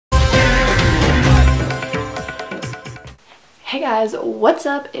Hey guys, what's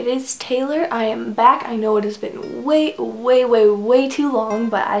up? It is Taylor. I am back. I know it has been way too long,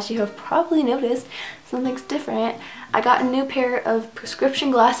 but as you have probably noticed, something's different. I got a new pair of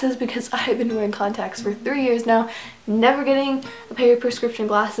prescription glasses because I've been wearing contacts for 3 years now, never getting a pair of prescription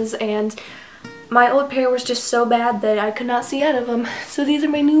glasses, and my old pair was just so bad that I could not see out of them. So these are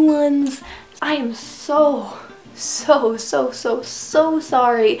my new ones. I am so sorry.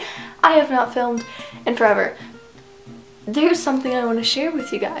 I have not filmed in forever. There's something I want to share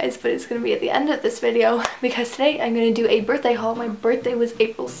with you guys, but it's going to be at the end of this video because today I'm going to do a birthday haul. My birthday was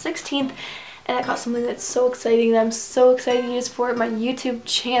April 16th and I got something that's so exciting that I'm so excited to use for my YouTube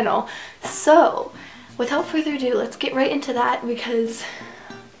channel. So without further ado, let's get right into that because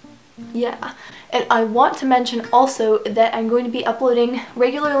yeah. And I want to mention also that I'm going to be uploading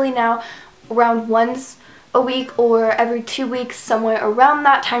regularly now, around once a week or every 2 weeks, somewhere around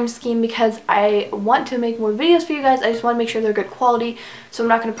that time scheme, because I want to make more videos for you guys. I just want to make sure they're good quality, so I'm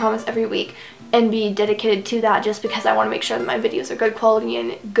not going to promise every week and be dedicated to that just because I want to make sure that my videos are good quality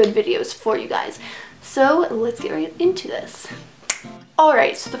and good videos for you guys. So let's get right into this.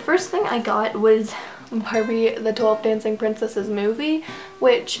 Alright, so the first thing I got was Barbie the 12 Dancing Princesses movie,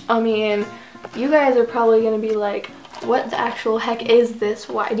 which, I mean, you guys are probably going to be like, what the actual heck is this?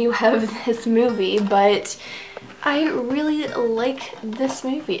 Why do you have this movie? But I really like this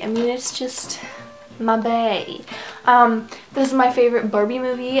movie. I mean, it's just my bae. This is my favorite Barbie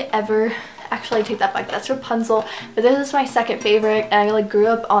movie ever. Actually, I take that back. That's Rapunzel. But this is my second favorite, and I like grew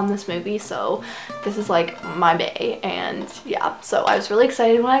up on this movie, so this is like my bae. And yeah, so I was really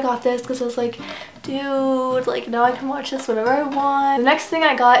excited when I got this because I was like, dude, like now I can watch this whenever I want. The next thing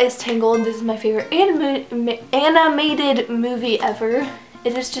I got is Tangled. This is my favorite animated movie ever.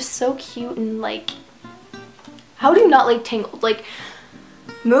 It is just so cute and like, how do you not like Tangled? Like,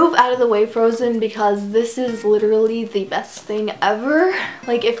 move out of the way, Frozen, because this is literally the best thing ever.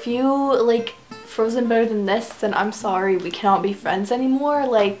 Like, if you like Frozen better than this, then I'm sorry, we cannot be friends anymore.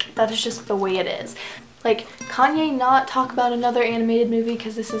 Like, that is just the way it is. Like, Kanye not talk about another animated movie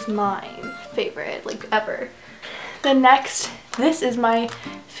because this is my favorite, like, ever. Then next, this is my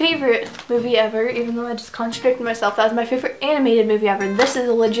favorite movie ever, even though I just contradicted myself. That was my favorite animated movie ever. This is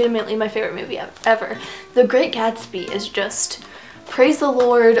legitimately my favorite movie ever. The Great Gatsby is just, praise the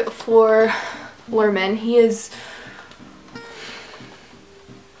Lord for Lerman. He is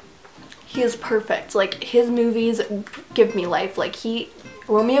perfect. Like, his movies give me life. Like,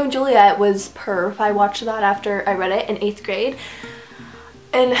 Romeo and Juliet was perf. I watched that after I read it in 8th grade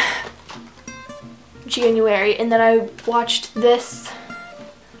in January, and then I watched this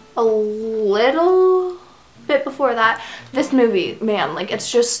a little bit before that. This movie, man, like,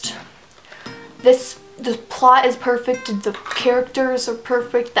 it's just this. The plot is perfect, the characters are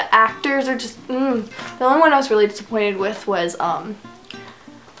perfect, the actors are just, The only one I was really disappointed with was,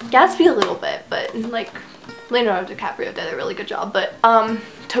 Gatsby a little bit, but, like, Leonardo DiCaprio did a really good job, but,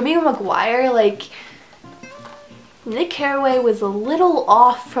 Tobey Maguire, like, Nick Carraway was a little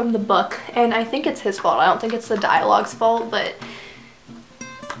off from the book, and I think it's his fault. I don't think it's the dialogue's fault, but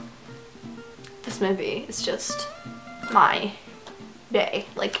this movie is just my bae.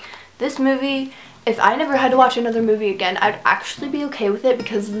 Like, this movie, if I never had to watch another movie again, I'd actually be okay with it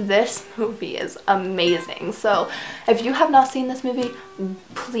because this movie is amazing. So if you have not seen this movie,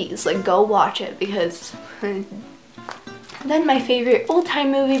 please, like, go watch it because then my favorite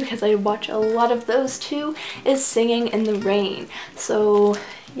old-time movie, because I watch a lot of those too, is Singing in the Rain. So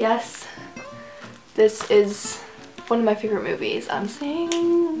yes, this is one of my favorite movies. I'm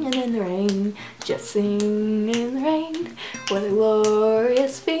singing in the rain, just singing in the rain. What a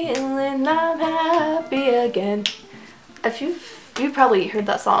glorious feeling, I'm happy again. If you've probably heard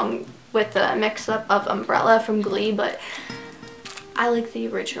that song with the mix-up of Umbrella from Glee, but I like the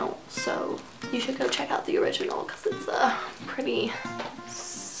original, so you should go check out the original because it's a pretty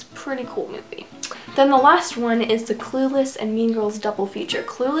cool movie. Then the last one is the Clueless and Mean Girls double feature.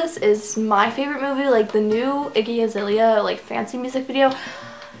 Clueless is my favorite movie. Like, the new Iggy Azalea, like, Fancy music video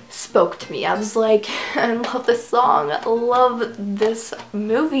spoke to me. I was like, I love this song, I love this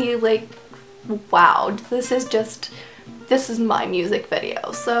movie, like, wow, this is my music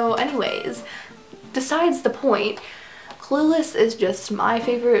video. So anyways, besides the point, Clueless is just my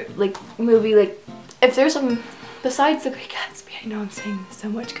favorite, like, movie. Like, if there's some, besides The Great Gatsby, I know I'm saying this so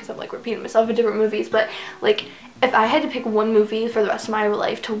much because I'm like repeating myself in different movies, but like, if I had to pick one movie for the rest of my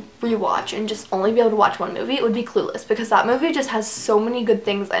life to rewatch and just only be able to watch one movie, it would be Clueless, because that movie just has so many good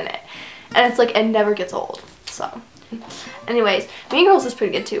things in it, and it's like, it never gets old. So anyways, Mean Girls is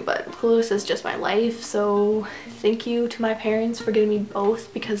pretty good too, but Clueless is just my life. So thank you to my parents for getting me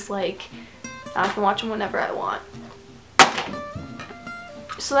both, because like, now I can watch them whenever I want.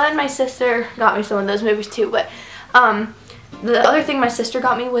 so then my sister got me some of those movies too, but the other thing my sister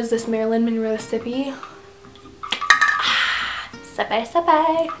got me was this Marilyn Monroe sippy. Sippy,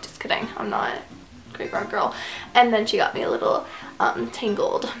 sippy. Just kidding, I'm not a graveyard girl. And then she got me a little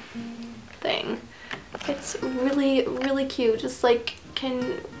Tangled thing. It's really, really cute. Just like,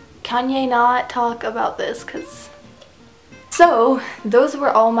 can Kanye not talk about this? Cause so those were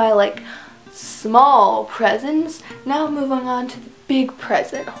all my like small presents. Now moving on to the big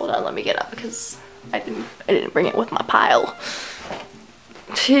present. Hold on, let me get up because I didn't bring it with my pile.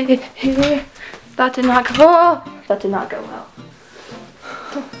 That did not go. That did not go well.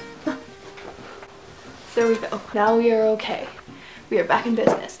 There we go. Now we are okay. We are back in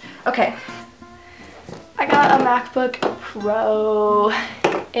business. Okay. I got a MacBook Pro.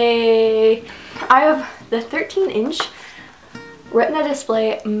 I have the 13-inch Retina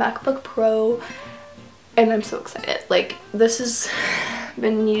display MacBook Pro, and I'm so excited. Like, this has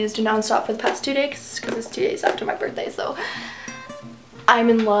been used nonstop for the past 2 days because it's 2 days after my birthday, so I'm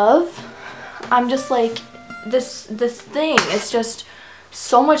in love. I'm just like, this thing is just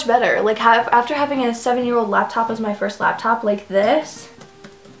so much better. Like, after having a 7-year-old laptop as my first laptop, like this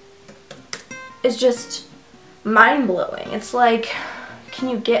is just mind-blowing. It's like, can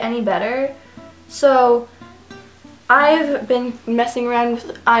you get any better? So I've been messing around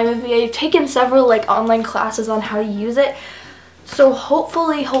with iMovie. I've taken several like online classes on how to use it. So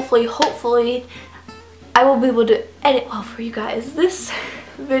hopefully I will be able to edit well for you guys. This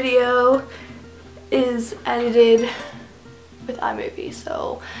video is edited with iMovie,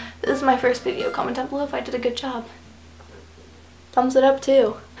 so this is my first video. Comment down below if I did a good job. Thumbs it up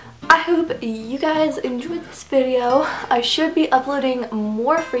too. I hope you guys enjoyed this video. I should be uploading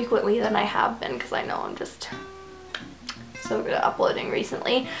more frequently than I have been because I know I'm just so good at uploading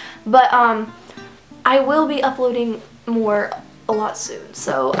recently. But I will be uploading more a lot soon.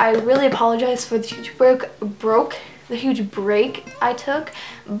 So I really apologize for the huge break I took,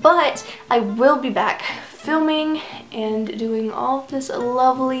 but I will be back filming and doing all of this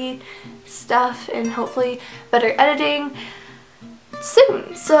lovely stuff and hopefully better editing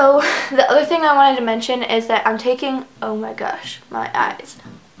soon. So the other thing I wanted to mention is that I'm taking, oh my gosh, my eyes,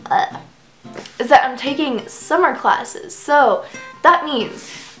 is that I'm taking summer classes. So that means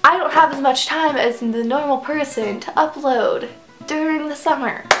I don't have as much time as the normal person to upload during the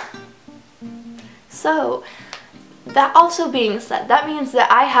summer. So that also being said, that means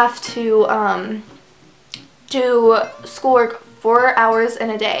that I have to do schoolwork 4 hours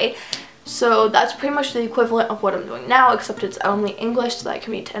in a day. So that's pretty much the equivalent of what I'm doing now, except it's only English, so that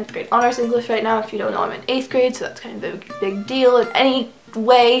can be 10th grade honors English right now. If you don't know, I'm in 8th grade, so that's kind of a big deal in any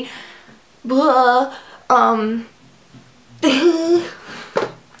way. Blah.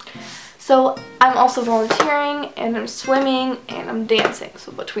 So I'm also volunteering, and I'm swimming, and I'm dancing.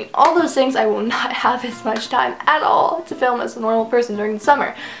 So between all those things, I will not have as much time at all to film as a normal person during the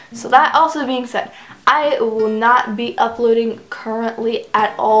summer. So that also being said, I will not be uploading currently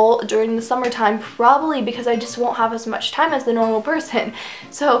at all during the summertime, probably because I just won't have as much time as the normal person.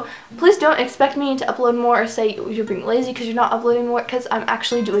 So please don't expect me to upload more or say you're being lazy because you're not uploading more, because I'm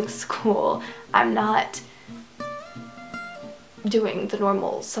actually doing school. I'm not doing the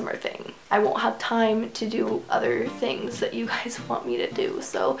normal summer thing. I won't have time to do other things that you guys want me to do.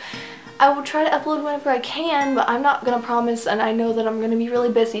 So I will try to upload whenever I can, but I'm not gonna promise, and I know that I'm gonna be really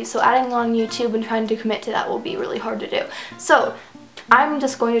busy, so adding on YouTube and trying to commit to that will be really hard to do. So I'm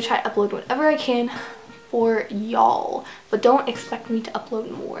just going to try to upload whenever I can for y'all, but don't expect me to upload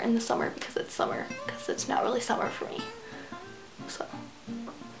more in the summer because it's summer, because it's not really summer for me. So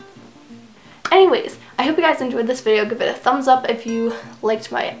anyways, I hope you guys enjoyed this video. Give it a thumbs up if you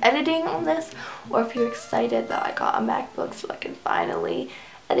liked my editing on this, or if you're excited that I got a MacBook so I can finally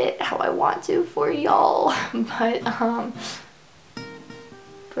edit how I want to for y'all. But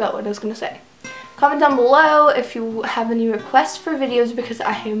forgot what I was gonna say. Comment down below if you have any requests for videos, because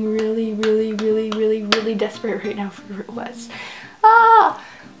I am really desperate right now for requests. I'm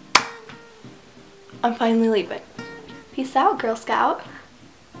finally leaving. Peace out, Girl Scout.